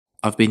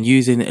I've been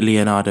using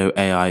Leonardo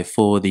AI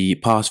for the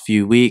past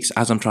few weeks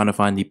as I'm trying to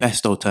find the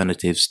best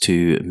alternatives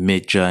to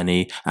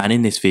Midjourney, and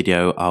in this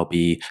video I'll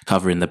be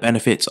covering the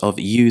benefits of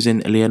using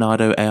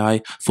Leonardo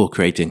AI for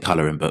creating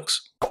coloring books.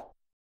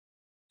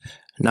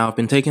 Now, I've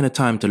been taking the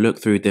time to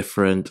look through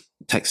different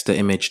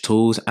text-to-image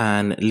tools,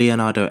 and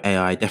Leonardo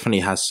AI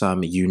definitely has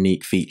some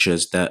unique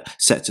features that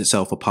sets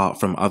itself apart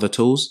from other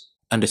tools.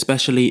 And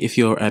especially if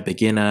you're a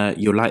beginner,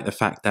 you'll like the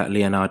fact that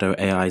Leonardo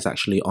AI is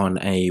actually on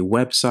a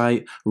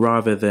website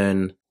rather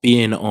than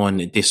being on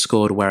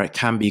Discord, where it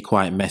can be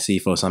quite messy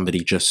for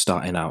somebody just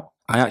starting out.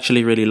 I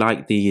actually really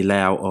like the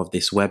layout of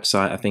this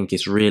website. I think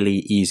it's really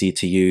easy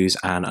to use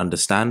and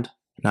understand.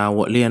 Now,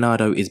 what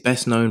Leonardo is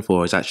best known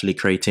for is actually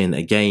creating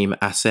game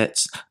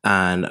assets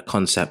and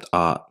concept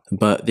art,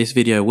 but this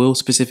video will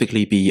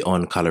specifically be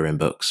on coloring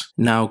books.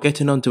 Now,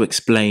 getting on to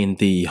explain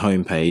the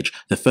homepage,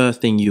 the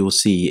first thing you'll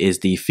see is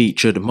the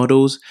featured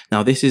models.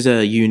 Now, this is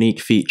a unique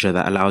feature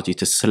that allows you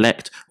to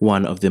select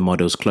one of the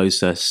models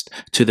closest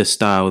to the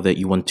style that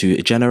you want to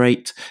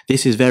generate.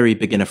 This is very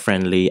beginner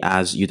friendly,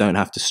 as you don't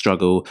have to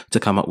struggle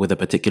to come up with a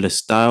particular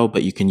style,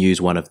 but you can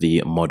use one of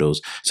the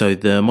models. So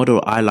the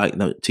model I like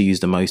to use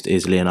the most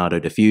is Leonardo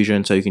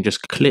Diffusion. So you can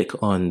just click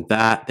on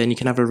that. Then you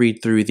can have a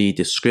read through the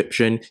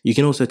description. You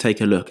can also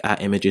take a look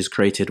at images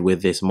created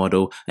with this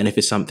model. And if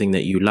it's something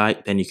that you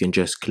like, then you can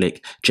just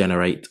click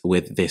generate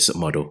with this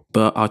model.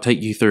 But I'll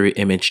take you through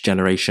image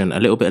generation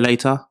a little bit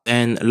later.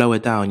 Then lower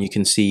down, you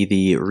can see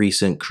the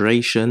recent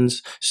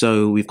creations.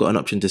 So we've got an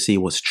option to see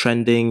what's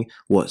trending,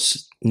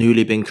 what's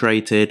newly been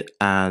created,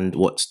 and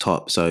what's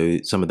top. So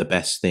some of the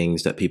best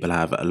things that people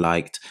have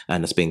liked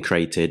and that's been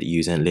created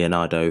using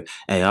Leonardo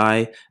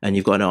AI. And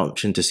you've got an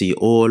option to see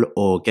all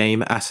or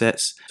game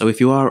assets. So if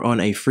you are on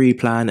a free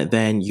plan,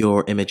 then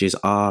your images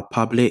are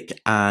public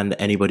and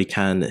anybody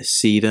can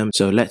see them.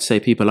 So let's say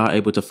people are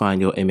able to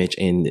find your image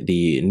in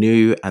the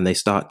new and they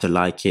start to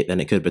like it, then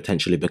it could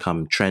potentially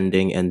become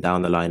trending, and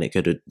down the line it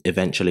could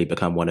eventually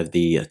become one of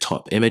the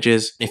top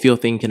images. If you're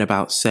thinking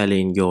about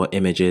selling your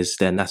images,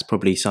 then that's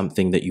probably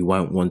something that you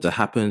won't want to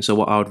happen. So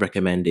what I would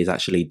recommend is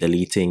actually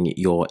deleting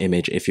your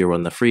image if you're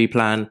on the free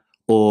plan,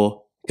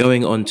 or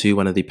going on to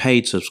one of the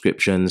paid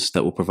subscriptions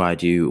that will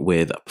provide you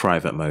with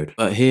private mode.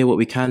 But here what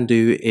we can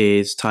do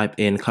is type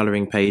in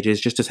coloring pages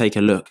just to take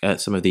a look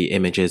at some of the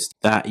images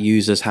that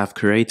users have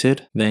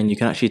created. Then you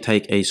can actually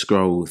take a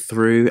scroll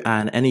through,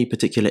 and any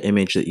particular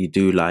image that you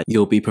do like,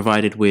 you'll be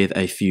provided with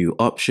a few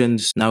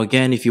options. Now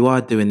again, if you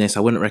are doing this, I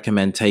wouldn't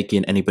recommend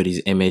taking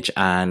anybody's image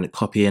and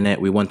copying it.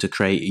 We want to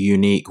create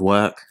unique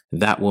work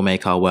that will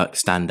make our work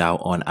stand out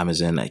on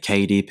Amazon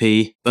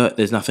KDP, but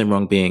there's nothing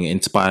wrong being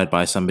inspired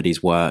by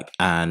somebody's work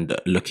and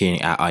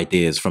looking at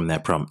ideas from their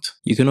prompt.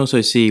 You can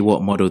also see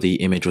what model the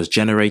image was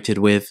generated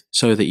with,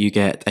 so that you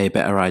get a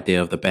better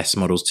idea of the best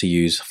models to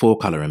use for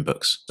coloring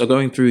books. So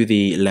going through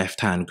the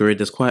left-hand grid,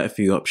 there's quite a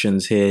few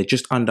options here.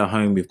 Just under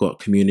home, we've got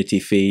community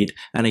feed.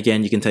 And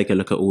again, you can take a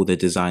look at all the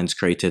designs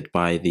created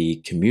by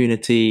the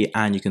community,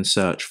 and you can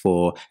search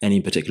for any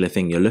particular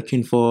thing you're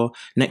looking for.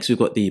 Next, we've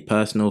got the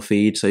personal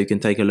feed. So you can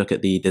take a look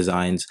at the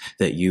designs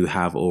that you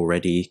have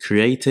already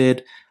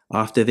created.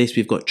 After this,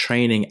 we've got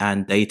training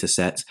and data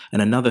sets.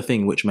 And another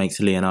thing which makes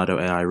Leonardo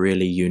AI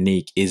really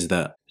unique is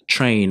that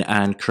train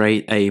and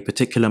create a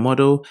particular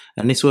model,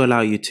 and this will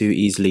allow you to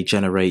easily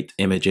generate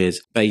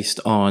images based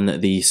on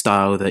the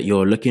style that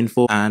you're looking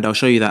for, and I'll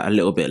show you that a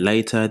little bit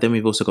later. Then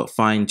we've also got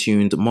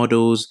fine-tuned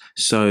models,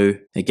 so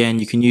again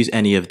you can use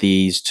any of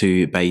these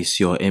to base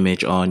your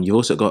image on. You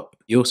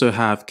also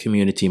have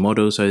community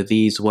models, so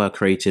these were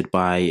created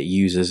by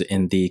users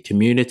in the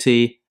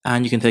community,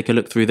 and you can take a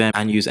look through them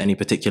and use any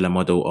particular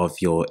model of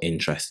your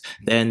interest.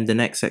 Then the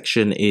next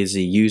section is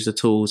the user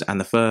tools, and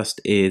the first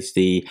is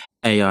the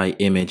AI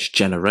image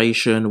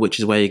generation, which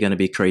is where you're going to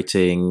be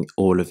creating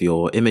all of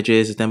your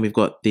images. Then we've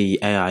got the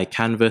AI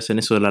canvas, and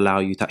this will allow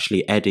you to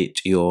actually edit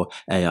your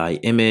AI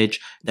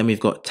image. Then we've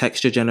got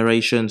texture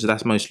generation, so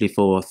that's mostly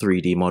for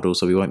 3D models,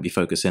 so we won't be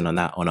focusing on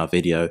that on our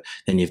video.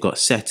 Then you've got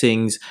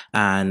settings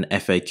and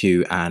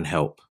FAQ and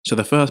help. So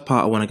the first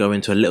part I want to go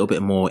into a little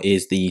bit more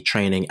is the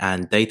training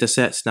and data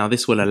sets. Now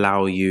this will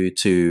allow you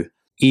to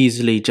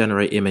easily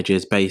generate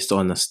images based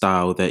on the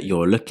style that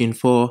you're looking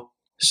for.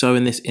 So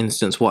in this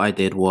instance, what I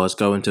did was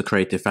go into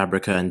Creative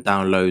Fabrica and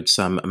download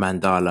some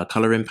mandala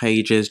coloring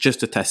pages just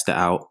to test it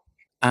out,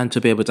 and to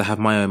be able to have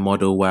my own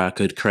model where I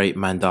could create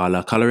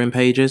mandala coloring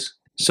pages.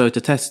 So to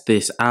test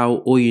this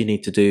out, all you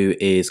need to do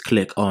is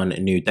click on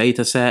new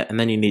dataset, and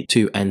then you need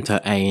to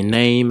enter a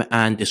name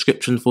and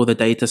description for the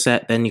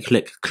dataset. Then you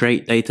click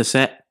create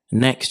dataset.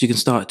 Next, you can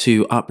start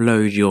to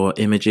upload your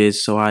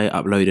images. So I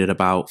uploaded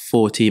about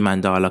 40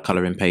 mandala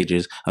coloring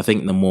pages. I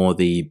think the more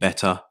the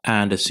better.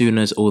 And as soon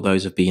as all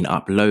those have been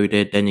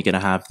uploaded, then you're going to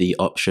have the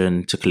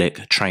option to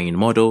click train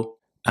model.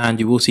 And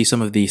you will see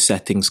some of these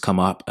settings come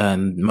up,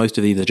 and most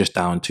of these are just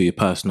down to your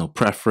personal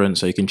preference.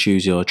 So you can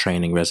choose your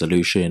training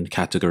resolution,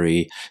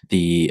 category,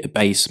 the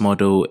base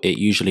model. It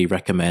usually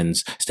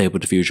recommends Stable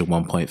Diffusion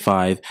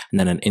 1.5 and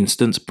then an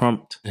instance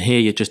prompt. And here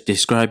you're just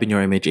describing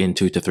your image in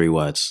 2 to 3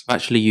 words. I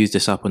actually use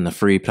this up on the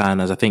free plan,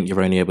 as I think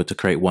you're only able to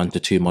create 1 to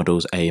 2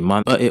 models a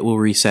month, but it will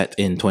reset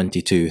in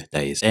 22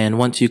 days. And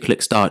once you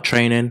click start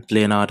training,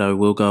 Leonardo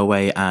will go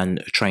away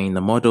and train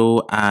the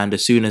model. And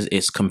as soon as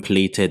it's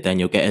completed, then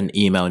you'll get an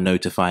email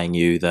notifying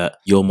you that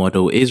your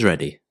model is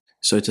ready.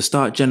 So to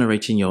start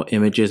generating your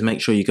images,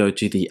 make sure you go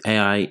to the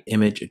AI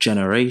image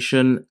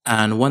generation.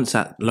 And once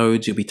that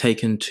loads, you'll be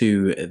taken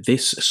to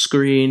this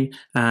screen.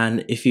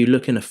 And if you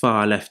look in the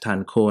far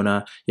left-hand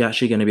corner, you're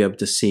actually going to be able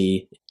to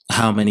see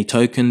how many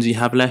tokens you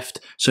have left.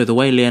 So the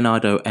way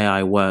Leonardo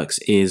AI works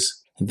is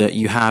that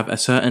you have a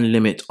certain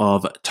limit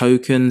of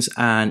tokens,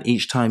 and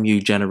each time you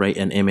generate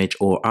an image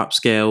or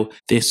upscale,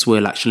 this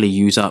will actually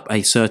use up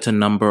a certain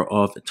number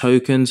of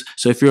tokens.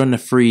 So if you're on the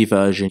free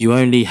version, you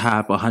only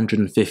have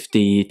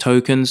 150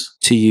 tokens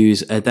to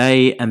use a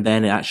day, and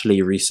then it actually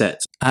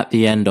resets at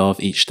the end of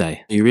each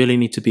day. You really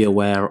need to be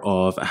aware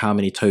of how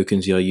many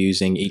tokens you're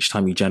using each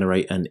time you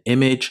generate an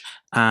image.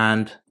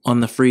 And on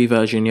the free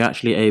version, you're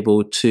actually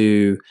able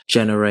to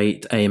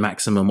generate a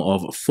maximum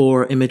of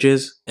 4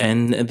 images.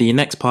 And the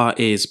next part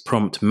is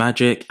prompt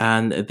magic.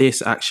 And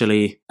this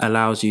actually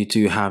allows you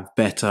to have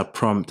better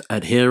prompt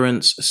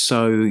adherence.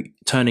 So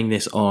turning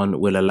this on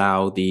will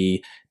allow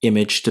the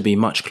image to be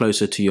much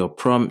closer to your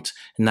prompt.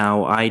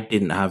 Now, I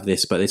didn't have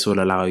this, but this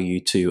will allow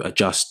you to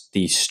adjust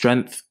the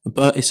strength,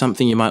 but it's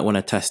something you might want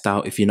to test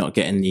out if you're not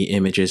getting the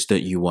images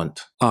that you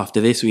want.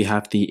 After this, we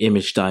have the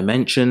image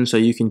dimension. So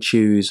you can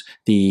choose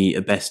the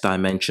best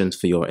dimensions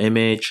for your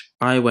image.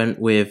 I went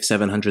with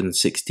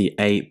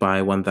 768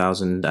 by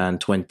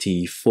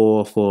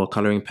 1024 for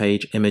coloring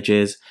page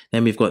images.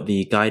 Then we've got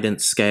the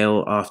guidance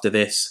scale after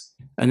this.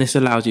 And this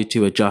allows you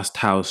to adjust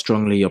how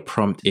strongly your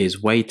prompt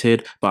is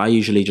weighted, but I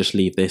usually just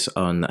leave this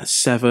on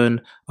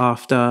 7.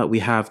 After, we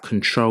have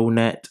control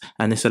net,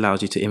 and this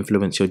allows you to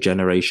influence your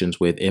generations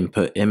with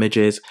input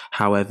images.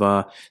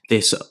 However,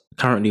 this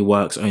currently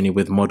works only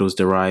with models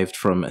derived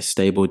from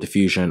Stable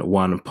Diffusion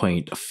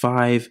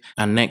 1.5.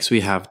 And next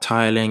we have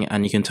tiling,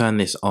 and you can turn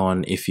this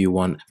on if you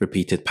want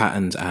repeated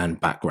patterns and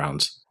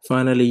backgrounds.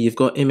 Finally, you've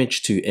got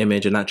image to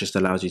image, and that just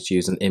allows you to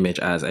use an image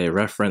as a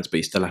reference, but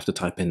you still have to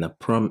type in the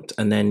prompt.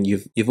 And then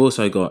you've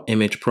also got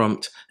image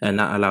prompt, and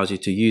that allows you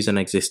to use an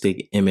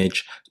existing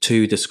image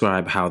to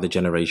describe how the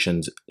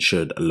generations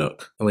should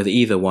look. And with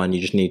either one, you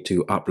just need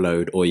to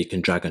upload, or you can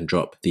drag and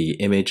drop the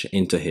image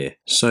into here.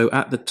 So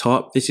at the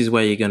top, this is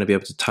where you're going to be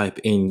able to type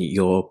in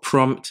your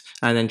prompt,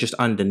 and then just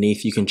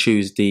underneath, you can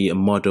choose the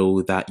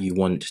model that you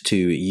want to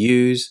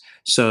use.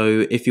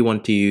 So if you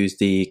want to use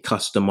the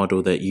custom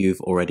model that you've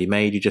already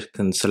made, you just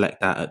can select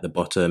that at the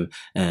bottom,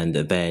 and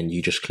then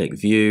you just click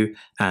view,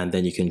 and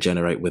then you can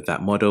generate with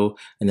that model,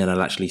 and then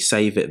I'll actually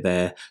save it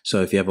there.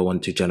 So if you ever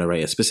want to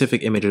generate a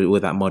specific image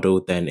with that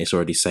model, then it's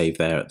already saved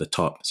there at the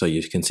top. So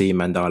you can see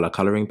mandala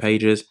coloring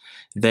pages.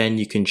 Then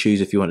you can choose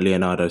if you want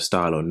Leonardo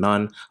style or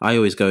none. I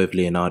always go with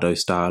Leonardo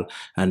style.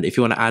 And if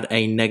you want to add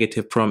a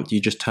negative prompt,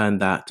 you just turn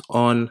that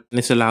on. And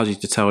this allows you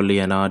to tell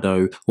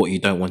Leonardo what you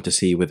don't want to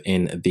see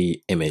within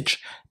the image.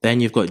 Then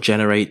you've got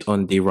generate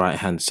on the right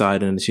hand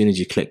side, and as soon as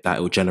you click that,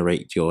 it will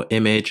generate your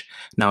image.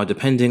 Now,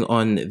 depending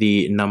on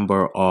the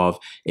number of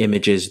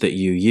images that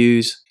you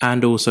use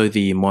and also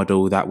the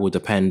model, that will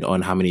depend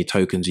on how many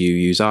tokens you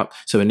use up.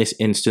 So in this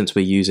instance,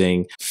 we're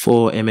using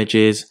 4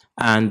 images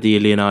and the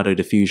Leonardo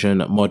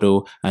diffusion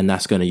model, and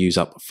that's going to use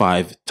up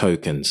 5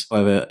 tokens.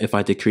 However, if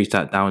I decrease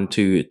that down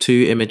to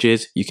 2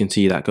 images, you can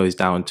see that goes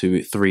down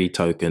to 3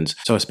 tokens.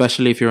 So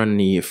especially if you're on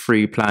the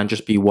free plan,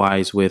 just be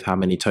wise with how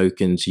many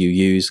tokens you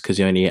use, because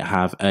you only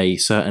have a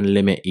certain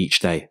limit each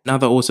day.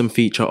 Another awesome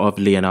feature of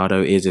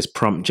Leonardo is this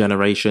prompt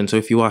generation. So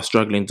if you are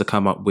struggling to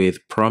come up with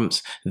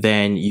prompts,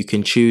 then you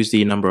can choose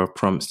the number of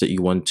prompts that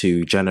you want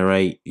to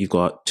generate. You've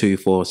got 2,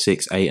 4,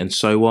 6, 8, and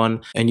so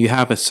on. And you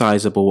have a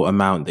sizable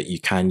amount that you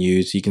can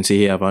use. You can see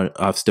here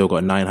I've still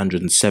got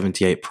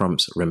 978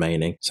 prompts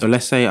remaining. So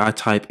let's say I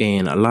type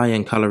in a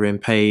lion coloring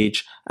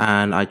page,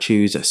 and I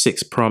choose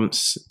 6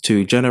 prompts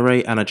to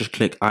generate, and I just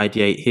click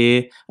ideate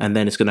here, and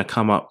then it's going to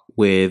come up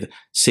with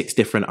 6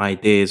 different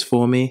ideas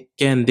for me.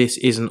 Again, this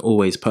isn't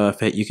always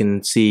perfect. You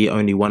can see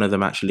only one of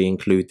them actually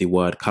include the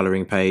word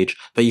coloring page,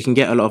 but you can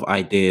get a lot of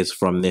ideas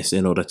from this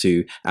in order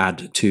to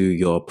add to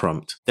your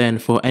prompt. Then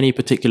for any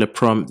particular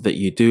prompt that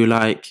you do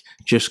like,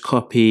 just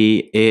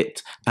copy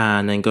it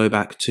and then go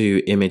back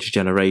to image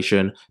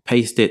generation,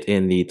 paste it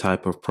in the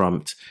type of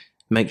prompt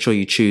make sure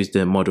you choose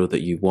the model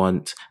that you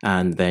want,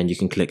 and then you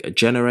can click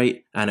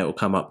generate and it will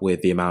come up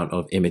with the amount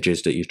of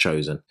images that you've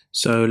chosen.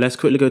 So let's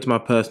quickly go to my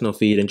personal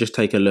feed and just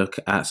take a look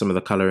at some of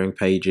the coloring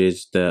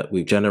pages that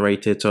we've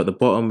generated. So at the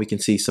bottom, we can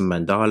see some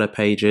mandala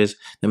pages.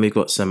 Then we've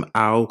got some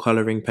owl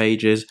coloring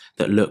pages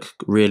that look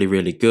really,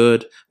 really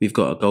good. We've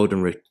got a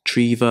golden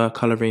retriever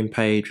coloring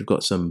page. We've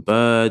got some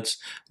birds.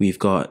 We've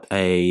got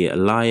a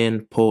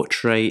lion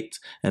portrait.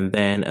 And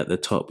then at the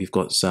top, we've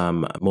got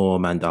some more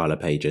mandala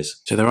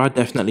pages. So there are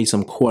definitely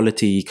some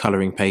quality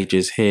coloring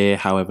pages here.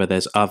 However,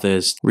 there's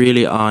others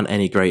really aren't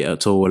any great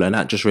at all. And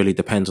that just really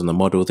depends on the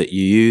model that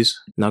you use.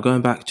 Now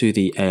going back to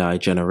the AI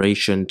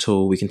generation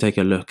tool, we can take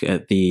a look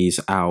at these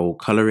owl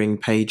coloring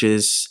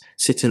pages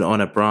sitting on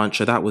a branch.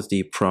 So that was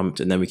the prompt,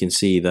 and then we can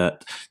see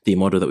that the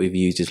model that we've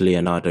used is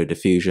Leonardo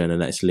Diffusion,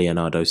 and that's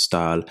Leonardo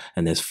style,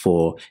 and there's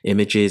 4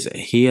 images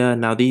here.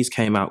 Now these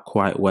came out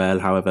quite well.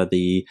 However,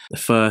 the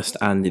first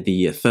and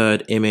the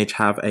third image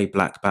have a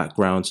black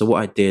background. So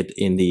what I did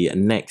in the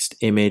next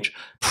image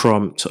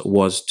prompt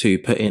was to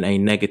put in a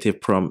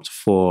negative prompt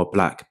for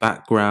black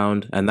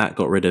background, and that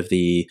got rid of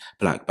the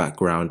black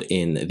background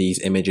in these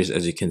images,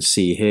 as you can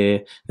see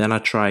here. Then I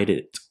tried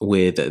it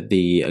with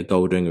the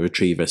golden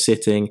retriever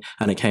sitting,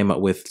 and it came up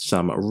with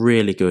some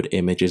really good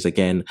images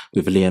again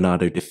with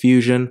Leonardo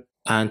Diffusion.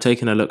 And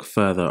taking a look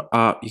further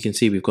up, you can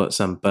see we've got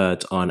some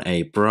birds on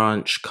a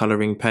branch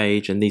coloring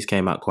page, and these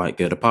came out quite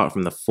good apart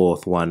from the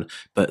 4th one,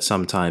 but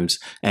sometimes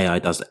AI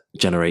does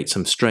generate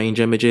some strange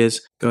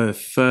images. Going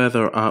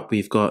further up,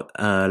 we've got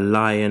a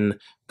lion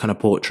kind of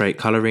portrait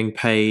coloring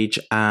page,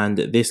 and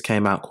this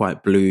came out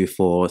quite blue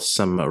for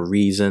some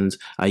reasons.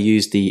 I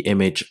used the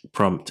image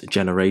prompt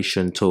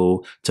generation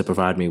tool to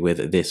provide me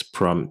with this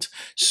prompt.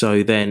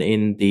 So then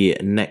in the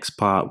next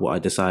part, what I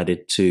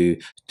decided to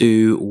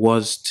do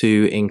was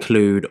to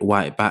include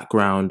white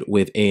background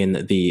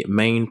within the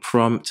main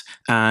prompt,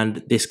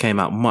 and this came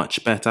out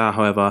much better.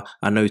 However,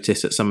 I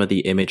noticed that some of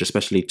the image,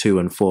 especially 2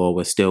 and 4,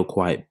 were still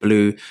quite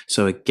blue.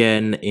 So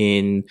again,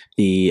 in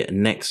the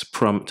next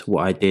prompt,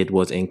 what I did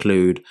was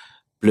include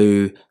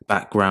blue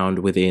background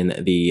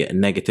within the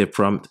negative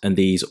prompt, and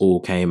these all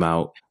came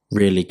out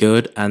really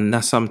good. And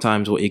that's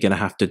sometimes what you're going to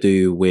have to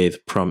do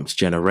with prompt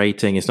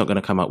generating. It's not going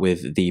to come up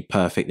with the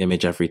perfect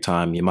image every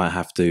time. You might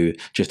have to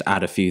just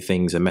add a few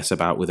things and mess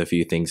about with a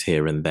few things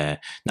here and there.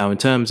 Now, in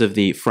terms of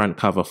the front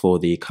cover for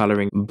the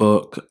coloring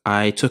book,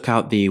 I took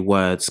out the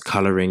words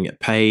coloring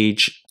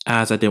page,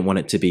 as I didn't want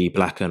it to be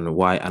black and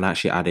white, and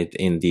actually added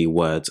in the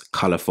words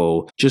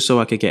colorful just so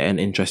I could get an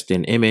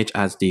interesting image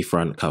as the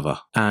front cover.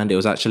 And it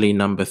was actually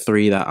number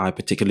 3 that I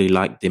particularly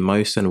liked the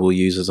most and will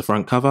use as a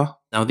front cover.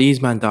 Now these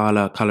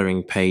mandala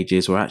coloring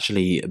pages were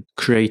actually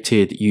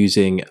created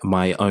using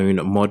my own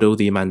model,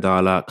 the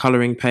mandala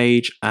coloring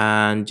page,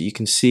 and you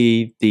can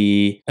see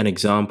an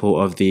example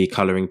of the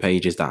coloring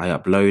pages that I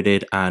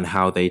uploaded and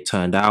how they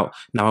turned out.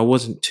 Now I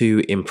wasn't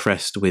too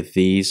impressed with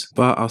these,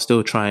 but I'll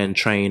still try and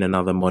train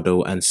another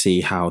model and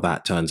see how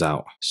that turns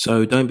out.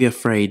 So don't be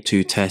afraid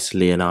to test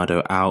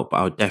Leonardo out, but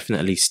I'll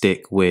definitely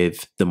stick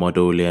with the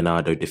model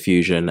Leonardo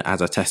Diffusion,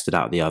 as I tested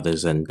out the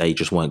others and they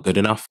just weren't good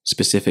enough,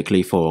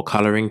 specifically for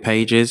coloring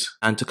pages.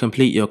 And to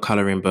complete your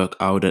coloring book,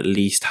 I would at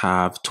least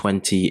have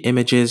 20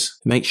 images.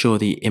 Make sure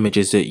the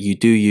images that you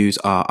do use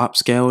are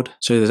upscaled.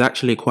 So there's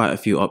actually quite a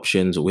few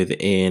options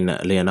within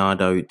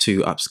Leonardo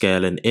to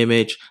upscale an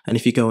image. And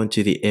if you go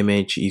into the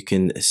image, you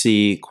can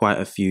see quite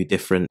a few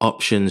different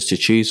options to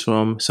choose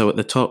from. So at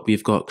the top,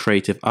 we've got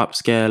creative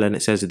upscale, and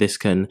it says that this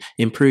can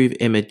improve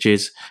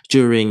images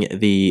during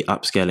the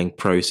upscaling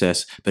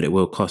process, but it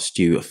will cost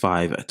you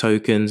 5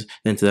 tokens.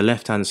 Then to the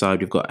left hand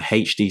side, we've got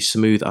HD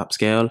smooth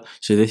upscale.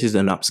 So this is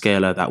an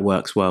upscaler that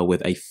works well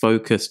with a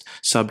focused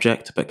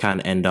subject but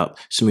can end up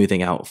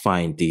smoothing out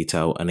fine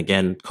detail, and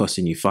again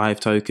costing you 5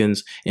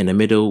 tokens. In the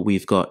middle,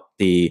 we've got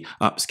the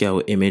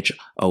upscale image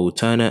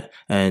alternate,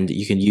 and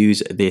you can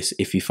use this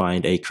if you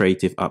find a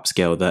creative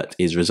upscale that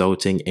is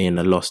resulting in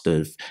a loss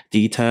of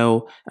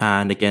detail,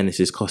 and again this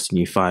is costing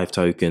you 5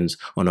 tokens.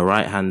 On the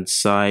right hand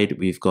side,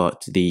 we've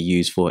got the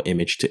use for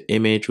image to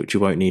image, which you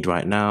won't need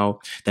right now.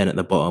 Then at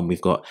the bottom, we've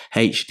got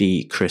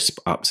HD crisp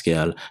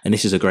upscale, and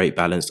this is a great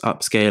balanced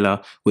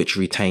upscaler which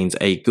retains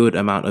a good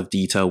amount of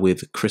detail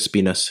with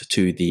crispiness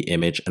to the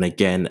image, and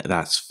again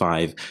that's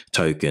 5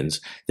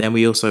 tokens. Then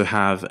we also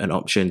have an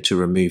option to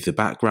remove the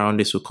background.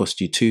 This will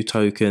cost you 2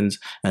 tokens,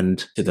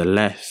 and to the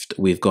left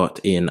we've got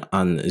in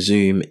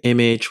unzoom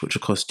image, which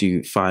will cost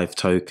you 5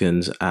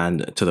 tokens,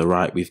 and to the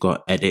right we've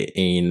got edit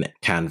in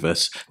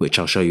canvas, which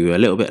I'll show you a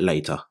little bit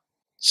later.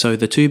 So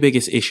the 2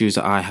 biggest issues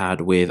that I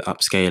had with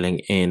upscaling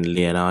in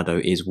Leonardo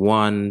is,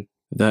 one,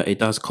 that it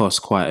does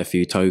cost quite a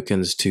few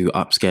tokens to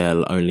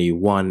upscale only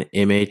 1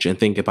 image. And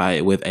think about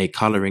it, with a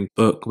coloring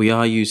book, we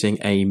are using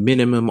a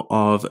minimum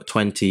of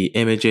 20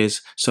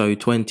 images. So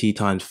 20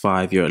 times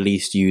 5, you're at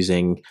least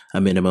using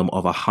a minimum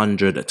of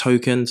 100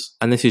 tokens.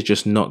 And this is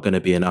just not going to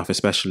be enough,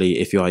 especially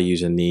if you are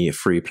using the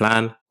free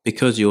plan.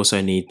 because you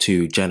also need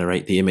to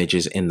generate the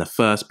images in the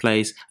first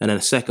place. And then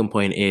the second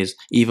point is,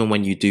 even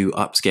when you do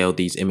upscale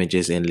these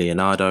images in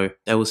Leonardo,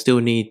 they will still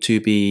need to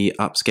be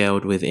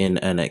upscaled within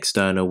an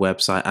external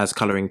website, as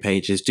coloring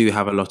pages do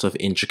have a lot of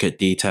intricate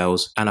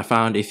details. And I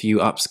found if you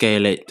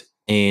upscale it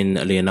in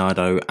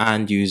Leonardo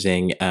and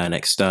using an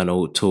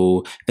external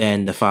tool,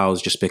 then the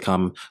files just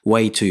become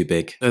way too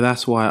big. So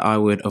that's why I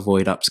would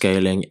avoid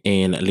upscaling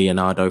in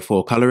Leonardo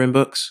for coloring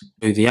books.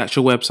 So the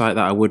actual website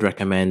that I would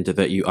recommend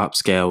that you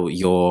upscale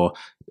your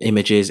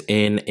images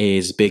in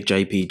is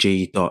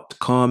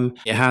bigjpg.com.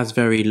 It has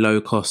very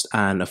low cost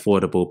and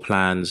affordable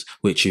plans,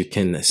 which you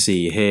can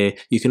see here.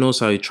 You can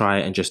also try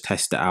and just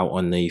test it out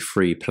on the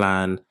free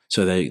plan,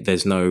 so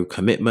there's no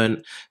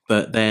commitment.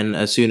 But then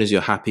as soon as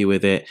you're happy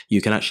with it,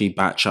 you can actually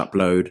batch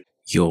upload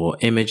your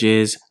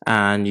images,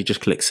 and you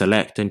just click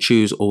select and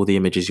choose all the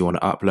images you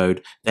want to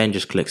upload. Then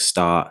just click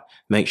start.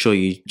 Make sure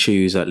you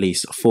choose at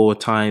least 4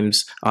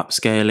 times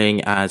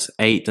upscaling, as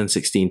 8 and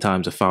 16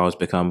 times the files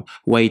become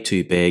way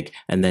too big.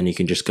 And then you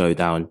can just go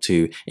down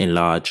to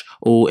enlarge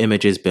all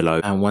images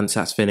below. And once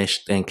that's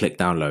finished, then click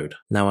download.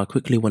 Now I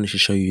quickly wanted to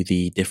show you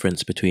the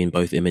difference between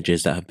both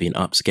images that have been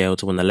upscaled.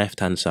 So on the left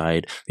hand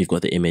side, we've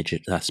got the image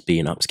that's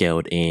been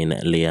upscaled in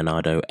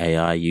Leonardo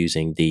AI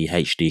using the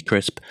HD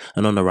crisp.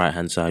 And on the right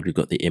hand side, we've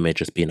got the image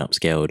that's been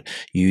upscaled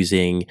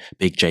using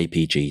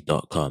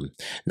bigjpg.com.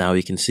 Now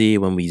you can see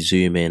when we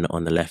zoom in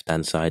on the left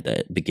hand side that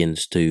it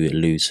begins to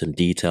lose some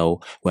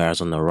detail,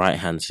 whereas on the right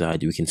hand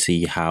side we can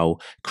see how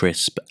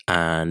crisp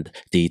and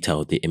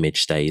detailed the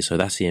image stays. So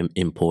that's the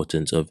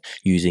importance of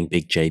using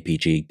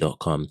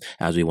bigjpg.com,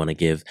 as we want to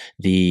give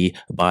the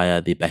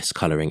buyer the best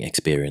coloring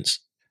experience.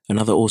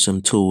 Another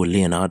awesome tool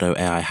Leonardo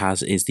AI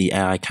has is the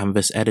AI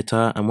canvas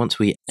editor, and once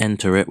we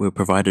enter it, we're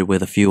provided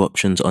with a few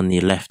options on the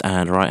left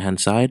and right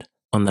hand side.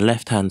 On the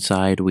left hand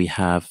side, we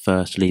have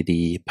firstly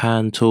the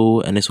pan tool,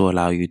 and this will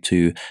allow you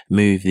to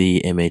move the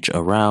image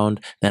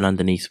around. Then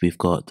underneath we've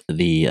got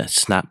the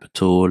snap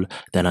tool.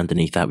 Then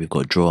underneath that we've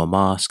got draw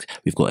mask,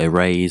 we've got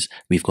erase,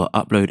 we've got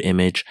upload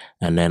image,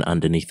 and then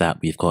underneath that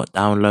we've got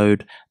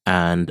download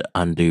and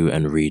undo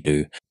and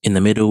redo. In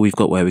the middle we've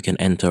got where we can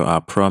enter our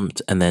prompt,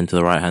 and then to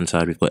the right hand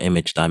side we've got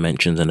image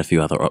dimensions and a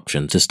few other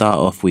options. To start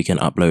off, we can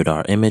upload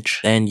our image,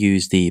 then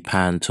use the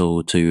pan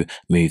tool to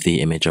move the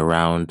image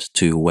around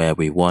to where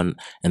we want,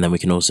 and then we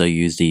can also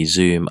use the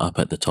zoom up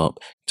at the top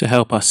to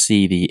help us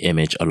see the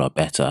image a lot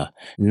better.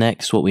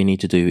 Next, what we need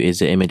to do is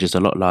the image is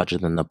a lot larger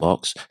than the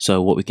box,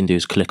 so what we can do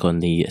is click on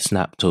the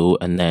snap tool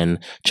and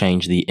then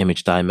change the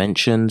image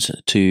dimensions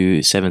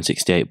to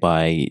 768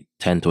 by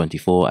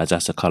 1024, as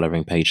that's the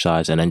coloring page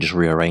size, and then just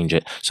rearrange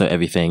it so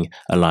everything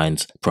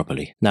aligns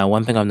properly. Now,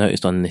 one thing I've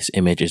noticed on this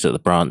image is that the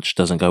branch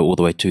doesn't go all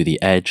the way to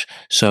the edge,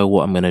 so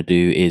what I'm going to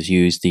do is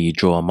use the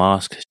draw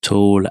mask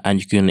tool, and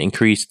you can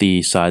increase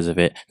the size of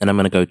it. Then I'm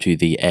going to go to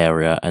the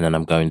area, and then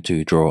I'm going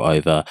to draw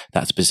over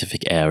that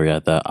specific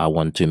area that I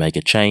want to make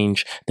a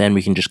change. Then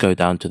we can just go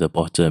down to the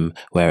bottom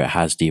where it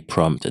has the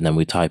prompt, and then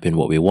we type in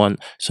what we want.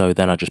 So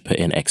then I just put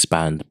in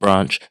expand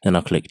branch, then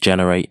I'll click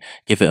generate,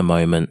 give it a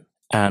moment.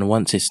 And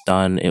once it's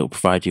done, it will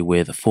provide you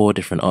with 4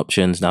 different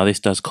options. Now this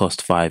does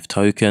cost 5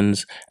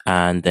 tokens,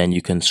 and then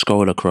you can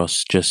scroll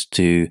across just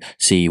to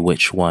see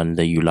which one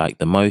that you like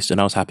the most.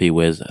 And I was happy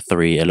with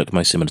 3, it looked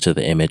most similar to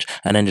the image,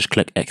 and then just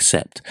click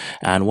accept.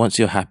 And once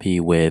you're happy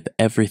with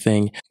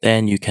everything,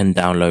 then you can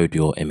download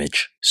your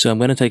image. So I'm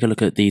going to take a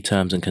look at the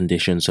terms and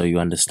conditions so you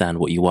understand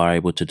what you are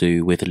able to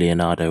do with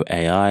Leonardo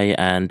AI,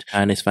 and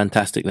it's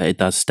fantastic that it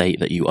does state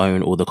that you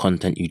own all the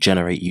content you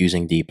generate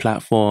using the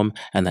platform,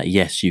 and that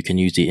yes, you can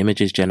use the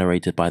images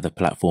generated by the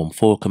platform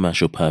for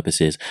commercial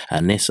purposes,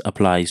 and this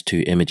applies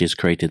to images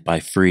created by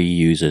free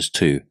users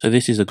too. So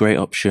this is a great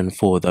option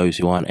for those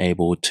who aren't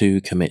able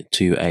to commit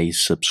to a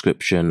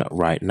subscription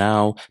right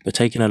now. But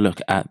taking a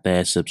look at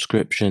their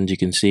subscriptions, you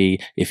can see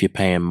if you're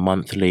paying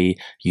monthly,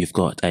 you've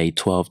got a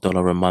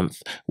 $12 a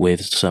month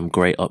with some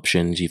great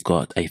options. You've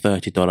got a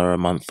 $30 a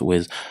month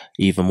with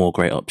even more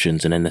great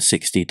options, and then the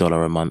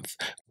 $60 a month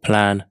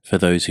plan for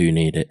those who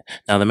need it.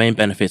 Now, the main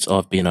benefits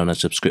of being on a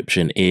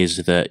subscription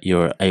is that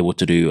you're able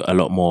to do a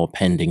lot more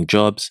pending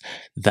jobs,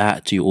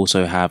 that you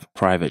also have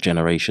private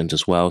generations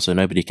as well, so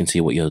nobody can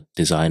see what you're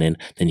designing.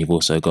 Then you've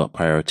also got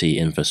priority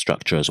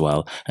infrastructure as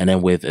well, and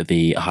then with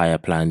the higher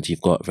plans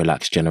you've got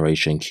relaxed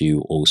generation queue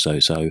also.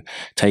 So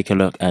take a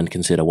look and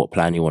consider what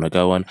plan you want to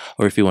go on,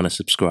 or if you want to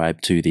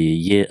subscribe to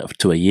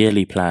a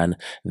yearly plan,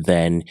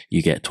 then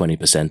you get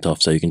 20%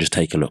 off, so you can just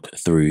take a look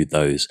through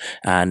those.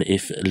 And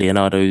if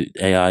Leonardo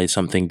AI is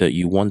something that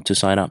you want to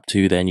sign up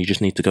to, then you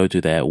just need to go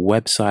to their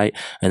website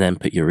and then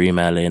put your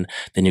email in.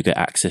 Then you get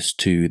access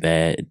to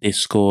their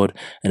Discord,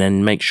 and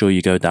then make sure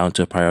you go down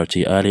to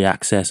priority early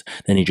access.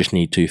 Then you just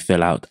need to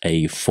fill out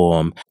a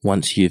form.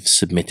 Once you've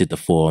submitted the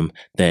form,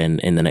 then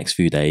in the next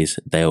few days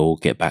they'll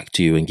get back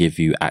to you and give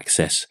you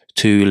access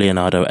to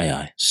Leonardo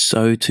AI.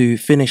 So to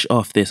finish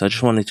off this, I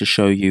just wanted to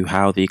show you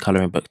how the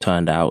coloring book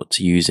turned out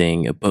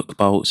using a book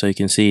bolt. So you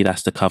can see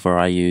that's the cover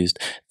I used,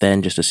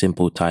 then just a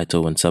simple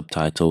title and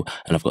subtitle,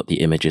 and I've got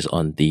the images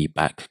on the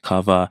back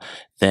cover.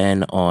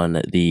 Then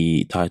on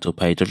the title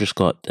page, I've just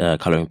got a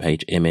coloring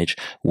page image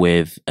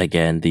with,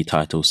 again, the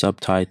title,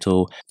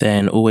 subtitle.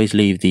 Then always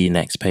leave the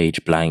next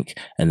page blank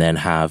and then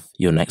have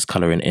your next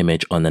coloring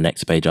image on the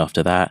next page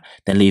after that.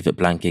 Then leave it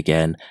blank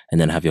again and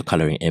then have your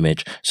coloring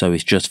image. So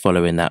it's just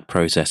following that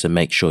process, and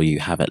make sure you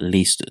have at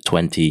least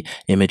 20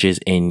 images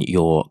in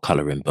your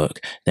coloring book.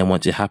 Then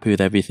once you're happy with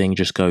everything,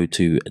 just go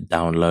to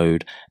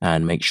download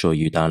and make sure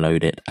you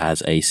download it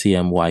as a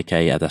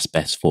CMYK, as that's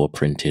best for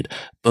printed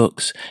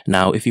books.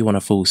 Now, if you want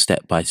a full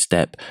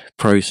step-by-step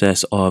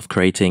process of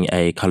creating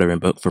a coloring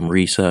book from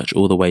research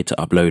all the way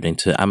to uploading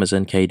to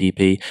Amazon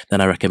KDP,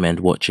 then I recommend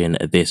watching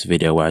this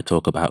video where I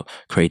talk about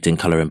creating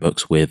coloring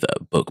books with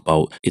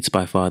BookBolt. It's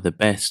by far the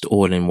best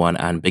all-in-one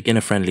and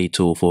beginner-friendly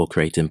tool for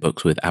creating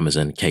books with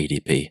Amazon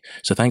KDP.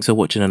 So thanks for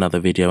watching another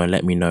video, and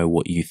let me know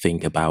what you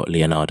think about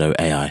Leonardo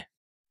AI.